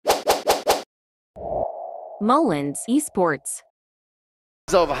Mullins Esports.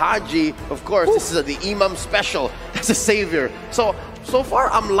 Of Haji, of course, this is the Imam special. That's a savior. So far,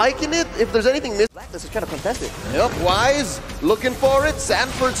 I'm liking it. If there's anything missing, Blacklist is trying to contest it. Yep, Wise looking for it.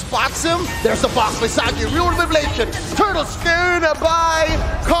 Sanford spots him. There's the box by Sanji. Real revelation. Turtle scared by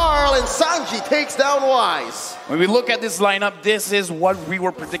Carl, and Sanji takes down Wise. When we look at this lineup, this is what we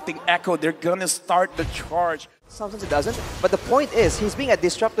were predicting. Echo, they're gonna start the charge. Sometimes it doesn't, but the point is, he's being a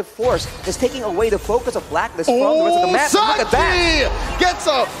disruptive force. It's taking away the focus of Blacklist from the rest of the map. Sanji Look at that! Gets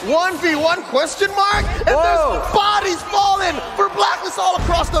a 1v1 question mark, and there's bodies falling for Blacklist all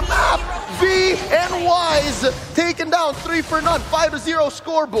across the map. V and Wise taken down 3 for none, 5-0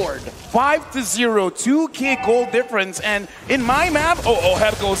 scoreboard. 5-0, 2K goal difference, and in my map,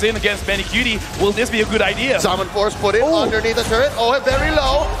 Oheb goes in against Benny Cutie. Will this be a good idea? Summon Force put in underneath the turret. Oheb very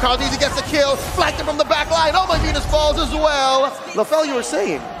low. Carl Deasy gets the kill, flanked him from the back line. Oh, Malvinas falls as well. Lafell, you were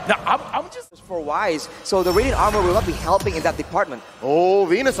saying? Now, I'm just... For Wise, so the Radiant Armor will not be helping in that department. Oh,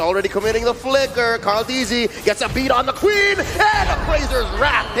 Venus already committing the flicker. Carl Deasy gets a beat on the Queen, and Appraiser's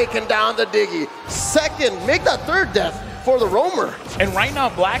Wrath taking down the Diggy. Second, make that third death for the Roamer. And right now,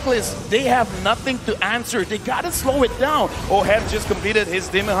 Blacklist, they have nothing to answer. They gotta slow it down. Oheb just completed his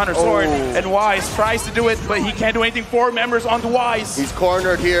Demon Hunter sword, and Wise tries to do it, but he can't do anything. 4 members onto Wise. He's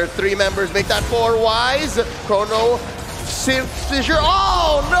cornered here. 3 members make that 4 Wise. Chrono, Fissure.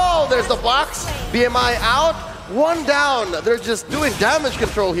 Oh no, there's the box. BMI out. 1 down. They're just doing damage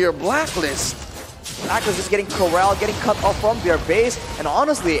control here. Blacklist. Blacklist is getting corralled, getting cut off from their base, and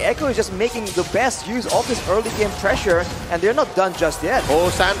honestly, Echo is just making the best use of this early game pressure, and they're not done just yet. Oh,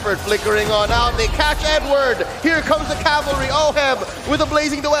 Sanford flickering on out. They catch Edward. Here comes the cavalry. Oheb with a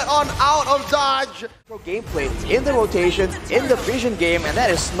blazing duet on out of dodge. Gameplay in the rotation, in the vision game, and that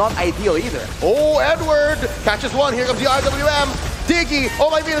is not ideal either. Oh, Edward catches one. Here comes the RWM. Diggy.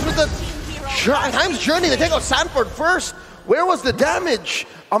 Oh, my Venus with the Times Journey. They take out Sanford first. Where was the damage?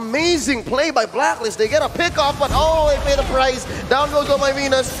 Amazing play by Blacklist. They get a pick off, but oh, they pay the price. Down goes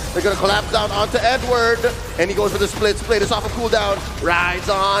Malvinas. They're going to collapse down onto Edward. And he goes for the split. Split is off a cooldown. Rides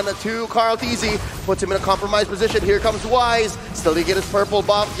on to Carl Deasy. Puts him in a compromised position. Here comes Wise. Still to get his purple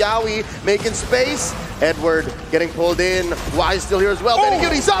buff. Yaoi making space. Edward getting pulled in. Wise still here as well. Benny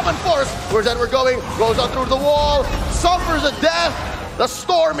Cutie, Summon Force. Where's Edward going? Goes on through the wall. Suffers a death. The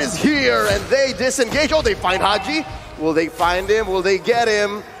storm is here, and they disengage. Oh, they find Haji. Will they find him? Will they get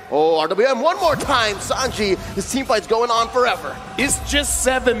him? Oh, RWM one more time. Sanji, his team fight's going on forever. It's just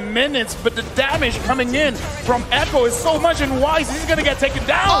 7 minutes, but the damage coming in from Echo is so much, and Wise, he's gonna get taken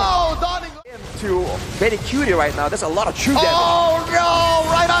down. Oh, Donning to Benny Cutie right now. That's a lot of true damage. Oh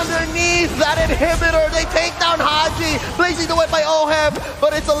no, right underneath that inhibitor. They take down Haji. Blazing the wet by Oheb,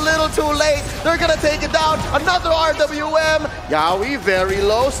 but it's a little too late. They're gonna take it down. Another RWM. Yaoi very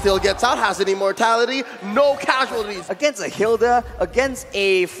low, still gets out, has an immortality, no casualties. Against a Hilda, against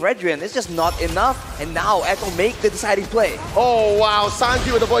a Fredrin, it's just not enough. And now Echo make the deciding play. Oh wow,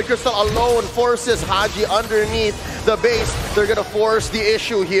 Sanji with the Void Crystal alone forces Haji underneath the base. They're gonna force the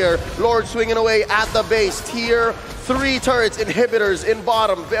issue here. Lord swinging away at the base. Tier 3 turrets, inhibitors in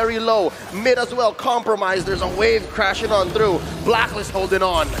bottom, very low. Mid as well, compromised. There's a wave crashing on through. Blacklist holding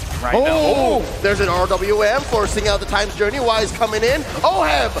on. Right now. There's an RWM forcing out the Times Journey. Wise coming in.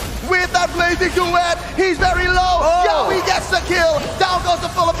 Oheb with that blazing duet. He's very low. Yaoi gets the kill. Down goes the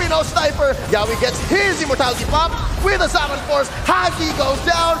Filipino sniper. Yaoi gets his immortality pop with a Summon Force. Haji goes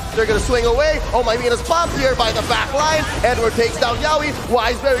down. They're going to swing away. Oh, my Venus popped here by the back line. Edward takes down Yaoi.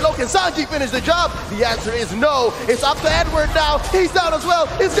 Wise very low. Can Sanji finish the job? The answer is no. It's up to Edward now. He's down as well.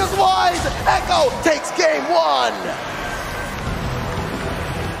 It's just Wise. Echo takes game 1.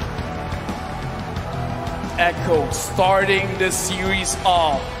 Echo starting the series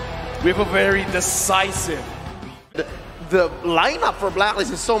off with a very decisive. The lineup for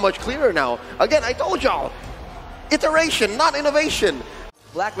Blacklist is so much clearer now. Again, I told y'all, iteration, not innovation.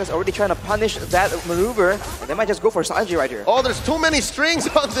 Blacklist already trying to punish that maneuver, and they might just go for Sanji right here. Oh, there's too many strings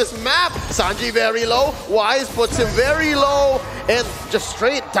on this map. Sanji very low. Wise puts him very low and just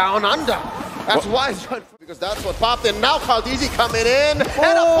straight down under. That's Wise run because that's what popped in. Now Carl Deasy coming in and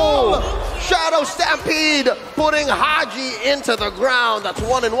a full Shadow Stampede putting Haji into the ground. That's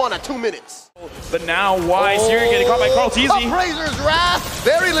 1-1 at 2 minutes. But now Wise here getting caught by Carl Deasy. Appraiser's Wrath.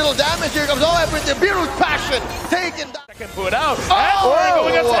 Very little damage. Here comes Oheb with the Biru's Passion. Taken down. Second put out. Edward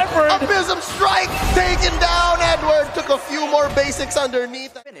going against Edward. Abysm Strike. Taken down. Edward took a few more basics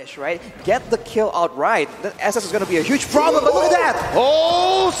underneath. Finish, right? Get the kill outright. The SS is going to be a huge problem, but look at that.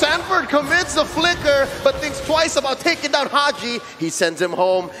 Oh, Sanford commits the flicker, but thinks twice about taking down Haji. He sends him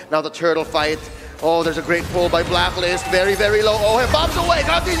home. Now the turtle fight. Oh, there's a great pull by Blacklist. Very, very low. Oh, and bombs away.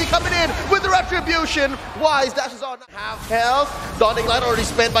 Easy coming in with the retribution. Wise dashes on half health. Dawning Light already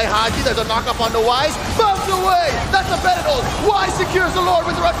spent by Haji. There's a knock-up on the Wise. Bombs away. That's a Benetol. Wise secures the Lord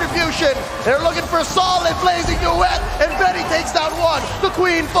with the retribution. They're looking for solid blazing duet. And Benny takes down one. The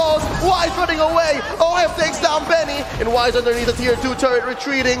Queen falls. Wise running away. OF takes down Benny. And Wise underneath the tier 2 turret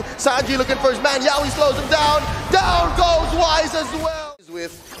retreating. Sanji looking for his man. Yaoi slows him down. Down goes Wise as well.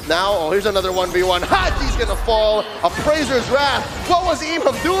 With now, oh, here's another 1v1. Haji's gonna fall. Appraiser's Wrath. What was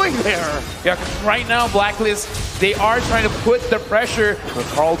Imam doing there? Yeah, right now, Blacklist, they are trying to put the pressure. With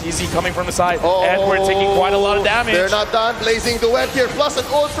Carl TZ coming from the side. Edward taking quite a lot of damage. They're not done. Blazing duet here, plus an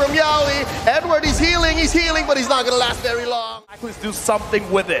ult from Yaoi. Edward, he's healing, but he's not gonna last very long. Blacklist do something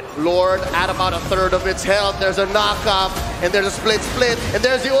with it. Lord at about a third of its health. There's a knockup, and there's a split, and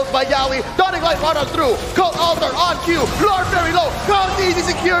there's the ult by Yaoi. Dawning Light right on through. Cult Altar on cue. Lord very low. Easy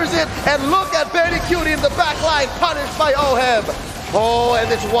secures it, and look at Benny Cutie in the back line, punished by Oheb. Oh, and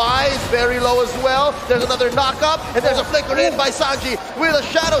it's Wise, very low as well. There's another knockup, and there's a flicker in by Sanji with a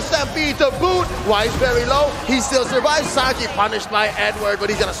Shadow Stampede to boot. Wise very low, he still survives. Sanji punished by Edward, but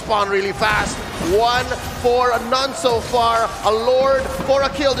he's gonna spawn really fast. 1 for a none so far. A Lord for a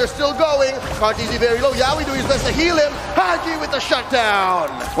kill, they're still going. Carteezy very low, Yaoi doing his best to heal him. Haji with the shutdown.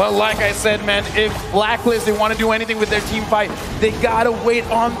 Well, like I said, man, if Blacklist, they want to do anything with their team fight, they gotta wait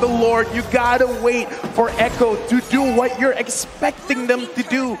on the Lord. You gotta wait for Echo to do what you're expecting them to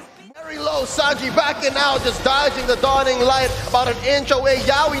do. Very low, Sanji backing out, just dodging the Dawning Light about an inch away.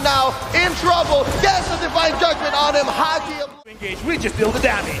 Yaoi now in trouble, gets the Divine Judgment on him. Haji Engage, we just deal the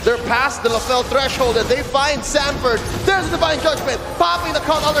damage. They're past the LaFell threshold and they find Sanford. There's the Divine Judgment, popping the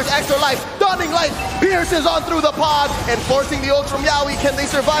Cult Altar's extra life. Dawning Light pierces on through the pod and forcing the ult from Yaoi. Can they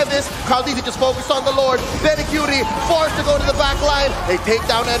survive this? Carteezy just focused on the Lord. Benny Cutie forced to go to the back line. They take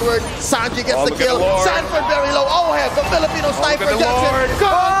down Edward. Sanji gets the kill. Sanford very low. Oheb, the Filipino sniper gets it.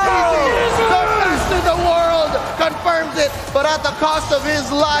 Carteezy, the best in the world, confirms it, but at the cost of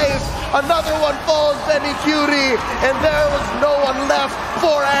his life. Another one falls, Benny Cutie, and there was no one left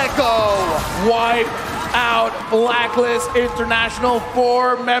for Echo. Wipe out Blacklist International,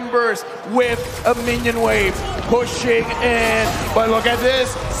 4 members with a minion wave pushing in. But look at this,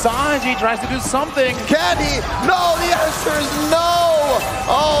 Sanji tries to do something. Can he? No, the answer is no.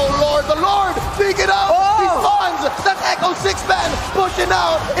 Oh Lord, the Lord, pick it up. He spawns. That's Echo 6-man pushing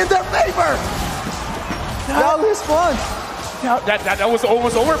out in their favor. Now response. Now, that was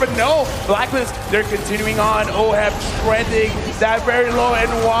almost over, but no. Blacklist, they're continuing on. Oheb trending that very low, and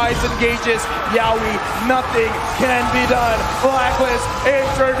Wise engages Yaoi. Nothing can be done. Blacklist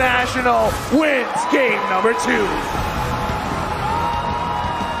International wins game number 2.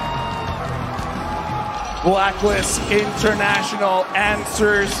 Blacklist International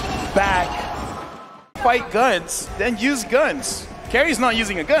answers back. Fight guns, then use guns. Carrie's not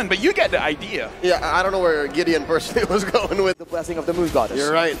using a gun, but you get the idea. Yeah, I don't know where Gideon personally was going with. The blessing of the Moon Goddess.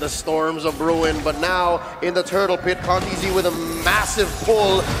 You're right, the storms are brewing, but now in the Turtle Pit, Carteezy with a massive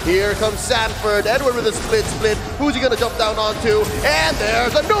pull. Here comes Sanford, Edward with a split. Who's he gonna jump down onto? And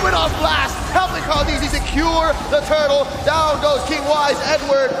there's a Numenor blast, helping Carteezy secure the turtle. Down goes King Wise,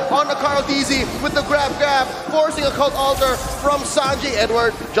 Edward on the Carteezy with the grab, forcing a Cult Altar from Sanji.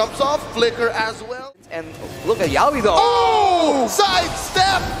 Edward jumps off, flicker as well. And look at Yaoi though. Oh!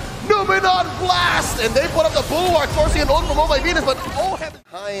 Sidestep! Numenor blast! And they put up the bulwark, forcing an ult from Malvinas, but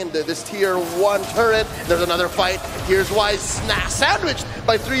behind this tier 1 turret. There's another fight. Here's Wise sandwiched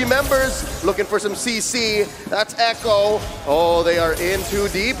by 3 members. Looking for some CC. That's Echo. Oh, they are in too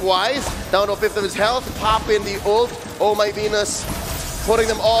deep. Wise down to a 5th of his health. Pop in the ult. Oh, Malvinas. Putting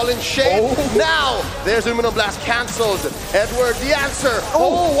them all in shape. Now, there's Numenor Blast cancelled. Edward, the answer.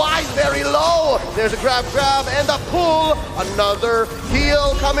 Oh, Wise very low. There's a grab, and a pull. Another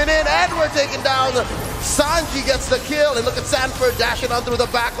heal coming in. Edward taken down. Sanji gets the kill, and look at Sanford dashing on through the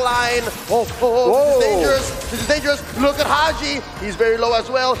back line. This is dangerous. Look at Haji. He's very low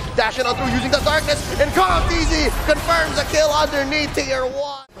as well. Dashing on through using the darkness, and Carteezy confirms a kill underneath tier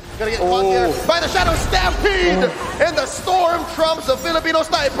 1. Gonna get caught here by the Shadow Stampede, and the storm trumps the Filipino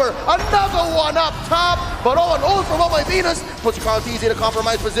sniper. Another one up top, but an ult from Malvinas puts Carteezy in a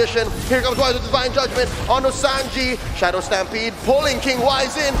compromised position. Here comes Wise with Divine Judgment onto Sanji. Shadow Stampede pulling King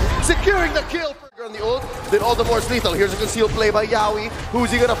Wise in, securing the kill on the ult. Then all the more lethal. Here's a concealed play by Yaoi. Who's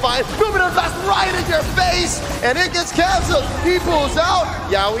he gonna find? Numenor blast right in your face, and it gets cancelled. He pulls out.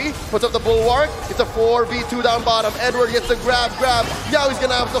 Yaoi puts up the bulwark. It's a 4v2 down bottom. Edward gets the grab. Yaoi's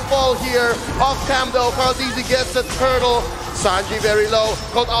gonna have to fall here. Off cam though, Carteezy gets the turtle. Sanji very low.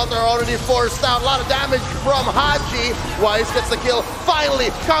 Cold Altar already forced out. A lot of damage from Haji. Wise gets the kill. Finally,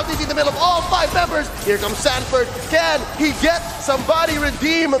 Carl's in the middle of all 5 members. Here comes Sanford. Can he get somebody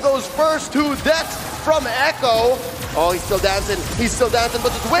redeem those first 2 deaths from Echo? Oh, he's still dancing, but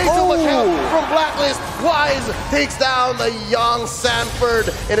there's way too much help from Blacklist. Wise takes down the young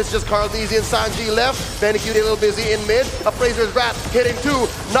Sanford, and it's just Carlteasy and Sanji left. Benicute a little busy in mid. Appraiser's Wrath hitting 2.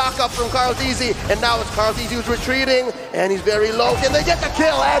 Knock up from Carlteasy, and now it's Carlteasy who's retreating, and he's very low. Can they get the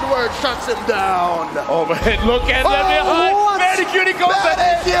kill? Edward shuts him down. Oh, but look at them behind. Benicute goes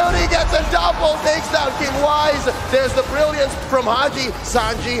Benicute gets a double, takes down King Wise. There's the brilliance from Haji,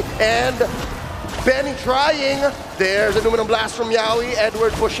 Sanji, and Benny trying. There's a Numinum Blast from Yaoi.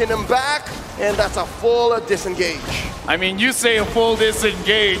 Edward pushing him back, and that's a full disengage. I mean, you say a full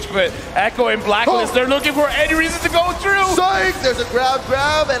disengage, but Echo and Blacklist, they're looking for any reason to go through. Psych! There's a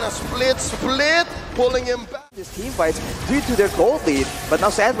grab, and a split, pulling him back. This team fights due to their gold lead, but now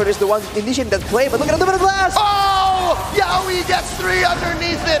Sanford is the one initiating that play, but look at the Numinum Blast! Oh! Yaoi gets 3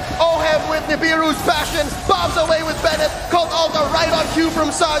 underneath it. Ohem with Nibiru's passion, bombs away with Bennett. Cold Altar right on cue from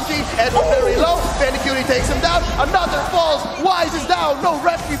Sanji. Edward very low. Benicute takes him down. Another falls. Wise is down. No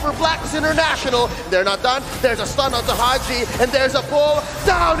rescue for Blacklist International. They're not done. There's a stun onto Haji, and there's a pull.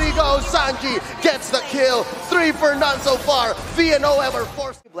 Down he goes. Sanji gets the kill. 3 for none so far. V and Ohem are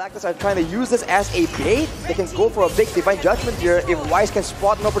forced. Blacklist are trying to use this as a bait. They can go for a big Divine Judgment here if Wise can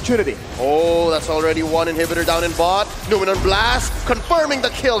spot an opportunity. Oh, that's already 1 inhibitor down in bot. Numinum Blast confirming the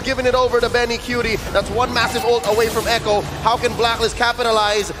kill, giving it over to Benicute. That's 1 massive ult away from Echo. How can Blacklist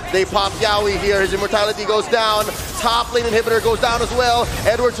capitalize? They pop Yaoi here. His immortality goes down. Top lane inhibitor goes down as well.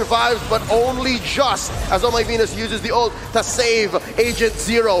 Edward survives, but only just as Malvinas uses the ult to save Agent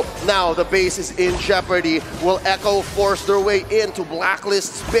Zero. Now the base is in jeopardy. Will Echo force their way into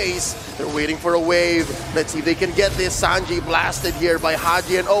Blacklist's base? They're waiting for a wave. Let's see if they can get this. Sanji blasted here by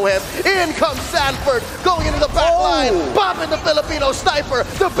Haji and Ohem. In comes Sanford, going into the back line. Popping the Filipino sniper.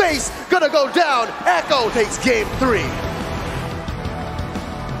 The base gonna go down. Echo takes game 3.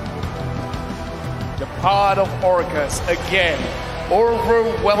 The pod of Orcas again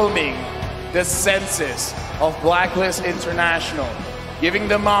overwhelming the senses of Blacklist International, giving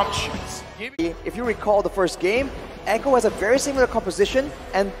them options. If you recall the first game, Echo has a very similar composition,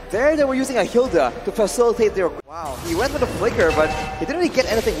 and there they were using a Hilda to facilitate their... Wow, he went with a flicker, but he didn't really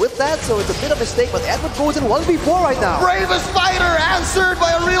get anything with that, so it's a bit of a mistake, but Edward goes in 1v4 right now. Bravest fighter answered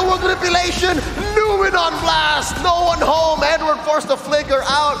by a real-world manipulation. Numinum Blast, no one home. Edward forced the flicker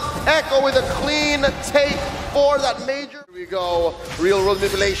out. Echo with a clean take for that major. Here we go, real-world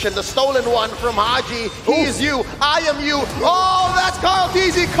manipulation, the stolen one from Haji. He is you, I am you. Oh, that's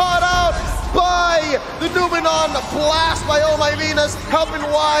Carlteasy caught out by the Numinum Blast by Malvinas, helping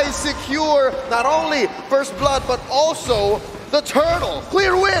Wise secure not only first blood, but also the turtle.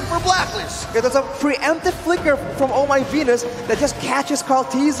 Clear win for Blacklist. Yeah, there's a preemptive flicker from Malvinas that just catches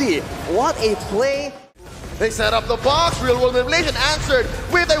Carlteasy. What a play. They set up the box, real-world manipulation answered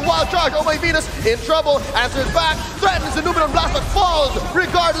with a wild charge. Malvinas in trouble, answers back, threatens the Numinum Blast, but falls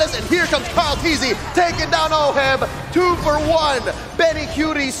regardless. And here comes Carlteasy, taking down Ohem, 2 for 1.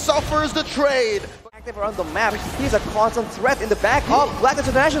 Benicute suffers the trade. Active around the map, he's a constant threat in the back of Blacklist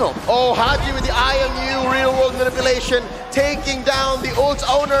International. Oh, Haji with the IMU real-world manipulation, taking down the ult's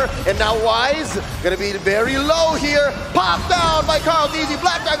owner, and now Wise gonna be very low here. Popped down by Carlteasy,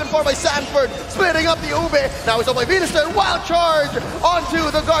 Black Dragon form by Sanford, splitting up the Ube. Now it's on Malvinas turn, wild charge onto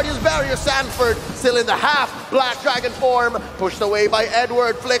the Guardian's barrier. Sanford still in the half Black Dragon form, pushed away by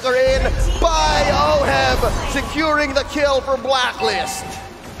Edward, flicker in by Ohem, securing the kill for Blacklist.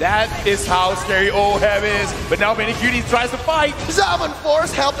 That is how scary Ohem is. But now Benicute tries to fight. Zaman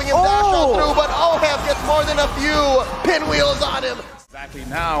Force helping him dash on through, but Ohem gets more than a few pinwheels on him. Exactly,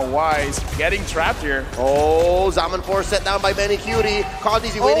 now Wise getting trapped here. Oh, Zaman Force set down by Benicute.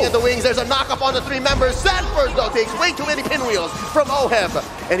 Carlteasy waiting at the wings. There's a knock-up on the 3 members. Sanford, though, takes way too many pinwheels from Ohem.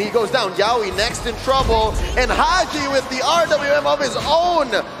 And he goes down. Yaoi next in trouble. And Haji with the RWM of his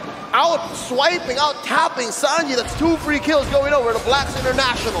own. Out swiping, out tapping Sanji. That's 2 free kills going over to Blacks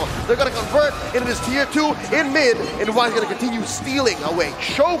International. They're going to convert into this tier 2 in mid, and Wise going to continue stealing away,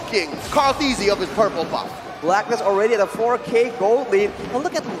 choking Carlteasy of his purple buff. Blacklist already at a 4K gold lead. And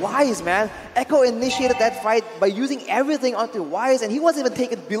look at Wise, man. Echo initiated that fight by using everything onto Wise, and he wasn't even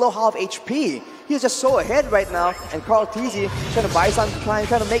taken below half HP. He's just so ahead right now, and Carlteasy trying to buy some time,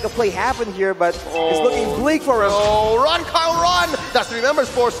 trying to make a play happen here, but it's looking bleak for him. Oh, run, Carl, run! That's 3 members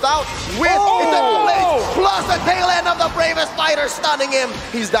forced out with Incendio Blades, plus the tail end of the bravest fighter stunning him.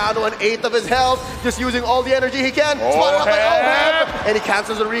 He's down to 1/8 of his health, just using all the energy he can. Spotted up by Oheb, and he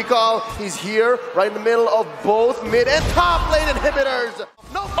cancels the recall. He's here, right in the middle of both mid and top lane inhibitors.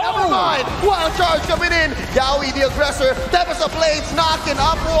 No, never mind. Wild charge coming in. Yaoi, the aggressor. Tempest of Blades knocking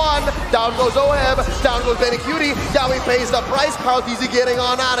up one. Down goes Oheb. Down goes Benny Cutie. Yaoi pays the price. Karl'Tezi getting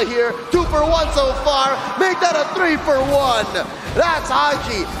on out of here. 2 for 1 so far. Make that a 3 for 1. That's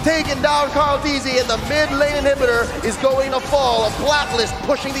Haji taking down Karl'Tezi, and the mid lane inhibitor is going to fall. Blacklist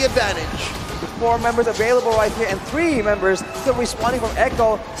pushing the advantage. 4 members available right here, and 3 members still responding from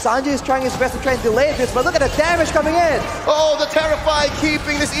Echo. Sanji is trying his best to try and delay this, but look at the damage coming in. Oh, the Terrified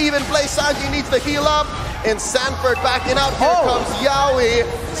keeping this even play. Sanji needs to heal up, and Sanford backing out. Here comes Yaoi.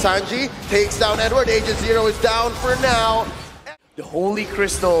 Sanji takes down Edward. Agent Zero is down for now. The Holy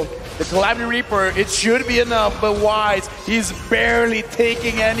Crystal, the Calamity Reaper, it should be enough, but Wise, he's barely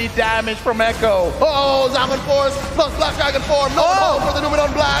taking any damage from Echo. Oh, Zaman Force plus Black Dragon form. No hope for the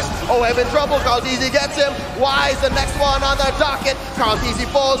Numenon Blast. Oheb in trouble. Karl'Tezi gets him. Wise, the next one on the docket. Karl'Tezi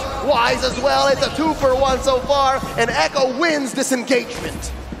falls. Wise as well. It's a 2 for 1 so far, and Echo wins this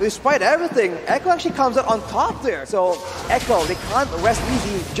engagement. Despite everything, Echo actually comes out on top there. So Echo, they can't rest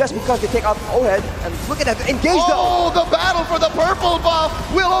easy just because they take out Oheb. And look at that, engage though! Oh, the battle for the purple buff!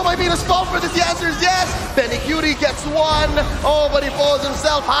 Will Malvinas fall for this? The answer is yes! Benny Cutie gets 1. Oh, but he falls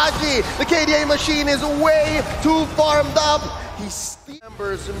himself. Haji, the KDA machine is way too farmed up. He's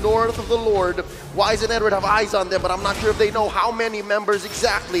members north of the Lord. Wise and Edward have eyes on them, but I'm not sure if they know how many members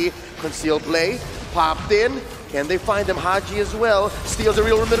exactly. Concealed play, popped in. Can they find him? Haji as well. Steals a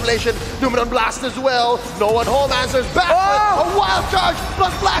real manipulation. Numenon Blast as well. No one home, answers back with a wild charge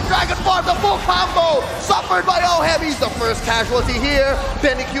plus Black Dragon farm. The full combo suffered by Oheb. He's the first casualty here.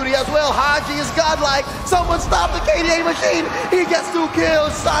 Benny Cutie as well. Haji is godlike. Someone stop the KDA machine. He gets 2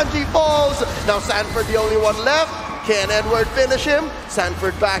 kills. Sanji falls. Now Sanford the only one left. Can Edward finish him?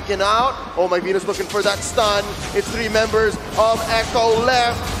 Sanford backing out. Oh, my Venus looking for that stun. It's 3 members of Echo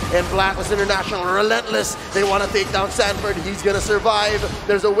left. And Blacklist International, relentless. They want to take down Sanford. He's going to survive.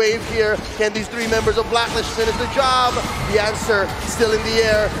 There's a wave here. Can these 3 members of Blacklist finish the job? The answer still in the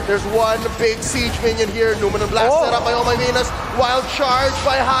air. There's one big siege minion here. Numenon Blast set up by Oh My Venus. Wild charge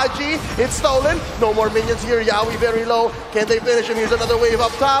by Haji. It's stolen. No more minions here. Yaoi very low. Can they finish him? Here's another wave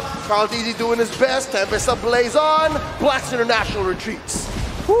up top. Karl'Tezi doing his best. Tempest ablaze on. Blacklist International retreats.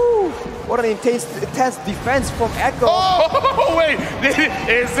 Woo! What an intense defense from Echo. Oh, wait. Is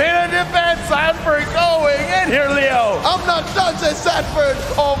it a defense? Sanford going in here, Leo. I'm not done, says Sanford.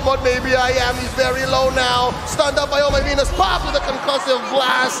 Oh, but maybe I am. He's very low now. Stunned up by Oh My Venus. Pop with a concussive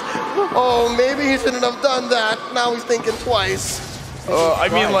blast. Oh, maybe he shouldn't have done that. Now he's thinking twice. I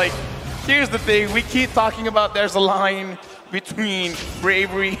mean, like, here's the thing. We keep talking about there's a line between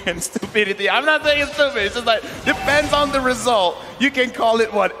bravery and stupidity. I'm not saying it's stupid, it's just like, depends on the result. You can call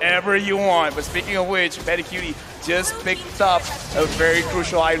it whatever you want. But speaking of which, Benny Cutie just picked up a very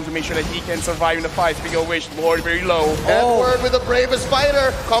crucial item to make sure that he can survive in the fight. Speaking of which, Lord very low. Edward with the bravest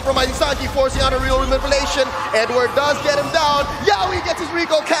fighter, compromising Sanji, forcing out a real manipulation. Edward does get him down. Yaoi gets his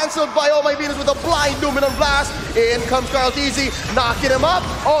recall cancelled by Oh My Venus with a blind Numenon Blast. In comes Karl'Tezi, knocking him up.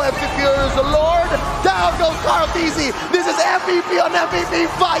 Oheb secures the Lord. Down goes Karl'Tezi. This is MVP on MVP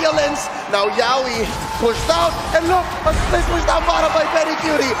violence. Now Yaoi pushed out, and look, a split push down bottom by Benny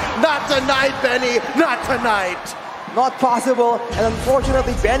Cutie. Not tonight, Benny. Not tonight. Not possible, and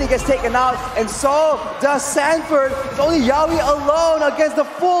unfortunately Benny gets taken out, and so does Sanford. It's only Yaoi alone against the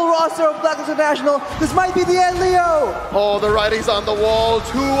full roster of Blacklist International. This might be the end, Leo. Oh, the writing's on the wall.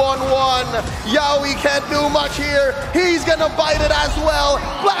 2-on-1. Yaoi can't do much here. He's gonna bite it as well.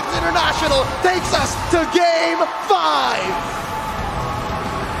 Blacklist International takes us to Game 5.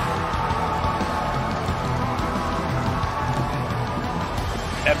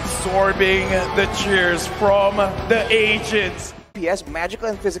 Absorbing the cheers from the agents. PS, magical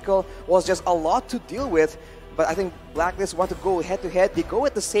and physical, was just a lot to deal with, but I think Blacklist want to go head-to-head. They go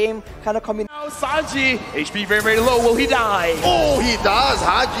with the same kind of combination. Now Sanji, HP very, very low. Will he die? Oh, he does.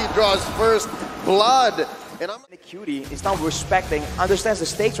 Haji draws first blood. And Cutie is now respecting, understands the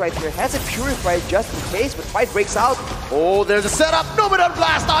stakes right here, has it purified just in case, but fight breaks out. Oh, there's a setup. Numenon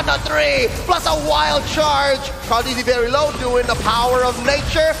Blast on the 3, plus a wild charge. Karl'Tezi very low, doing the power of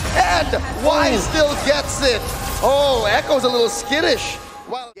nature, and Wise still gets it. Oh, Echo's a little skittish.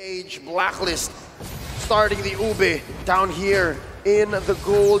 Well, Gage Blacklist starting the Ube down here in the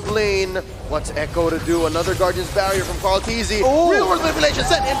gold lane. What's Echo to do? Another Guardian's Barrier from Karl'Tezi. Real world manipulation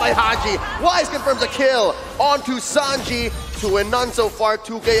sent in by Haji. Wise confirms a kill onto Sanji. 2 and none so far,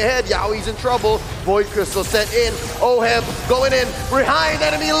 2K ahead. Yaoi's in trouble. Void Crystal set in. Oheb going in behind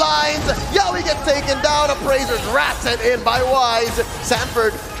enemy lines. Yaoi gets taken down. Appraiser's Wrath set in by Wise.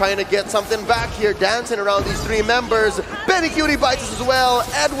 Sanford trying to get something back here, dancing around these 3 members. Benny Cutie bites us as well.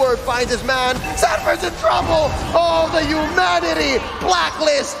 Edward finds his man. Sanford's in trouble. Oh, the humanity.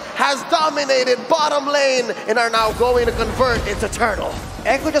 Blacklist has dominated bottom lane and are now going to convert into Turtle.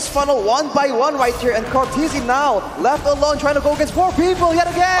 Echo just funnel 1 by 1 right here, and Cartesi now left alone trying to go against 4 people yet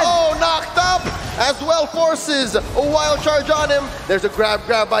again. Oh, knocked up as well. Forces a wild charge on him. There's a grab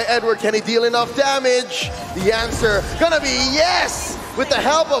by Edward. Can he deal enough damage? The answer gonna be yes! With the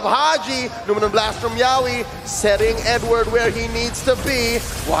help of Haji, Numinum Blast from Yaoi, setting Edward where he needs to be.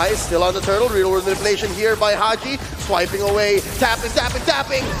 Wise still on the turtle. Real world manipulation here by Haji. Swiping away, tapping.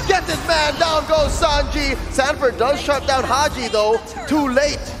 Gets his man, down goes Sanji. Sanford does shut down Haji though. Too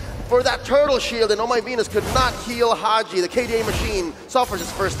late for that turtle shield, and Oh My Venus could not heal Haji. The KDA machine suffers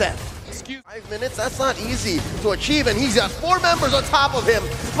its first death. 5 minutes, that's not easy to achieve, and he's got 4 members on top of him.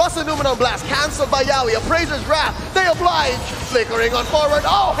 Plus a Numinum Blast, cancelled by Yaoi. Appraiser's Wrath, they oblige. Flickering on forward,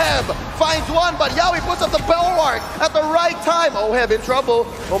 Oheb finds one, but Yaoi puts up the bulwark at the right time. Oheb in trouble.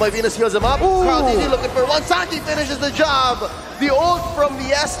 Oh My Venus heals him up. Carl DD looking for one. Sanji finishes the job. The ult from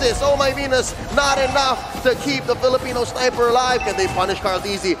the Estes. Oh My Venus, not enough to keep the Filipino sniper alive. Can they punish Carl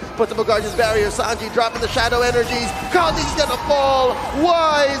DZ? Puts up a Guardian's Barrier. Sanji dropping the shadow energies. Carl DZ's gonna fall.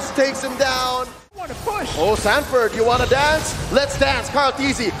 Wise takes him down. Want to push? Oh, Sanford, you want to dance? Let's dance. Carl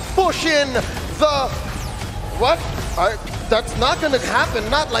DZ pushing the... What? That's not gonna happen.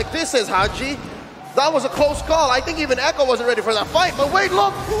 Not like this, says Haji. That was a close call. I think even Echo wasn't ready for that fight. But wait,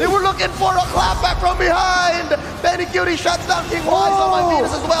 look! They were looking for a clapback from behind! Benny Cutie shuts down King Wise. Oh My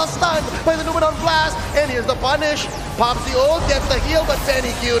Venus as well, stunned by the Numinum Blast. And here's the punish. Pops the ult, gets the heal, but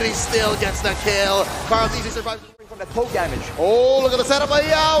Benny Cutie still gets the kill. Carl DZ survives From that poke damage. Oh, look at the setup by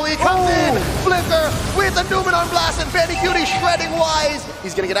Yaoi. Comes in, Flicker with the Numinum Blast, and Benny Cutie shredding Wise.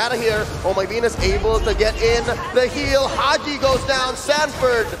 He's gonna get out of here. Oh My Venus able to get in the heal. Haji goes down.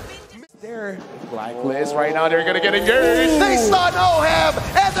 Sanford. There. Blacklist right now, they're gonna get engaged. They stun Oheb,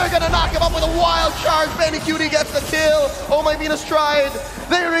 and they're gonna knock him up with a wild charge. Benny Cutie gets the kill. Oh My Venus tried.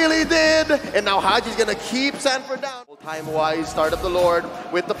 They really did. And now Haji's gonna keep Sanford down. Time-wise, start of the Lord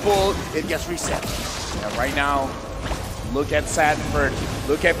with the pull. It gets reset. And right now, look at Sanford.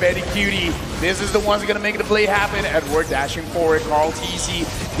 Look at Benny Cutie. This is the one's gonna make the play happen. Edward dashing forward. Carl TC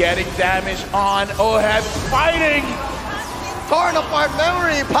getting damage on Oheb. Fighting. Torn apart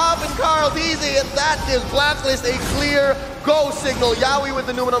memory, Pop and Carl DZ, and that gives Blacklist a clear go signal. Yaoi with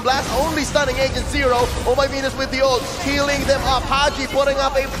the Numinum Blast, only stunning Agent Zero. Oh My Venus with the ult, healing them up. Haji putting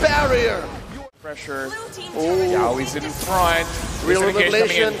up a barrier. Pressure. Oh, Yaoi's in front. Real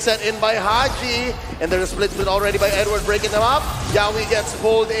revelation set in by Haji, and there's a split already by Edward breaking them up. Yaoi gets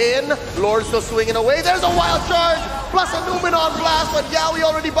pulled in. Lord still swinging away. There's a wild charge, plus a Numinum Blast, but Yaoi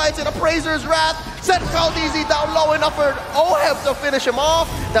already bites it. Appraiser's Wrath. Set Carl DZ down low enough for Oheb to finish him off.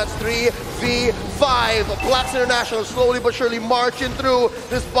 That's 3v5. Blacks International slowly but surely marching through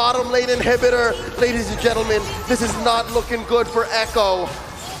this bottom lane inhibitor. Ladies and gentlemen, this is not looking good for Echo.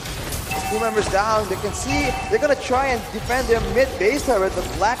 2 members down. They can see they're gonna try and defend their mid base tower with the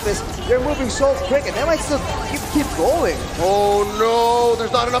Blacklist. They're moving so quick, and they might still keep going. Oh no,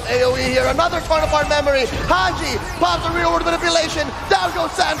 there's not enough AoE here. Another torn apart memory. Haji pops a real world manipulation. Down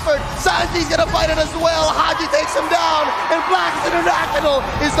goes Sanford. Sanji's gonna fight it as well. Haji takes him down, and Blacklist International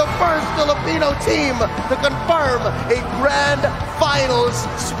is the first Filipino team to confirm a grand finals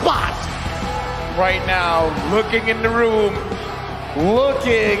spot. Right now, looking in the room.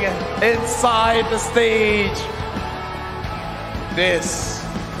 Looking inside the stage. This,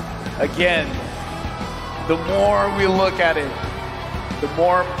 again, the more we look at it, the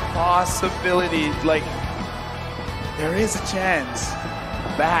more possibility, there is a chance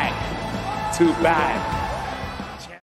back to back